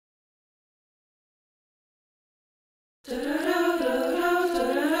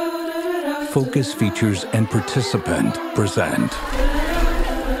Focus Features and Participant present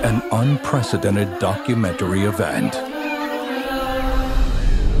an unprecedented documentary event.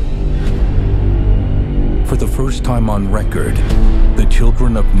 For the first time on record, the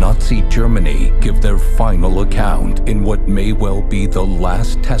children of Nazi Germany give their final account in what may well be the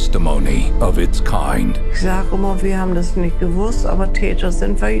last testimony of its kind. Ich sage immer, wir haben das nicht gewusst, aber Täter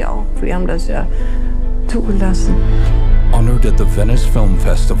sind wir ja auch. Wir haben das ja zugelassen. Honored at the Venice Film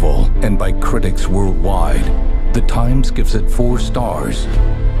Festival and by critics worldwide, The Times gives it 4 stars.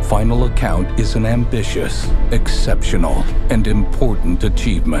 Final Account is an ambitious, exceptional, and important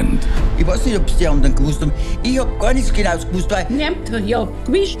achievement. Ich weiß nicht, ob es die anderen gewusst haben. Ich habe gar nichts Genaues gewusst, weil... Ja,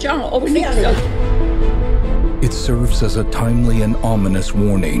 gewusst schon, aber nichts. It serves as a timely and ominous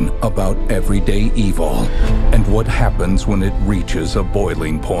warning about everyday evil and what happens when it reaches a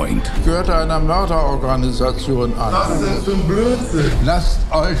boiling point. Gehört einer Mörderorganisation an. Was ist das für ein Blödsinn? Lasst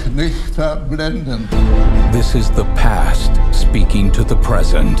euch nicht verblenden. This is the past speaking to the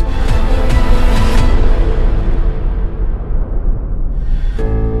present.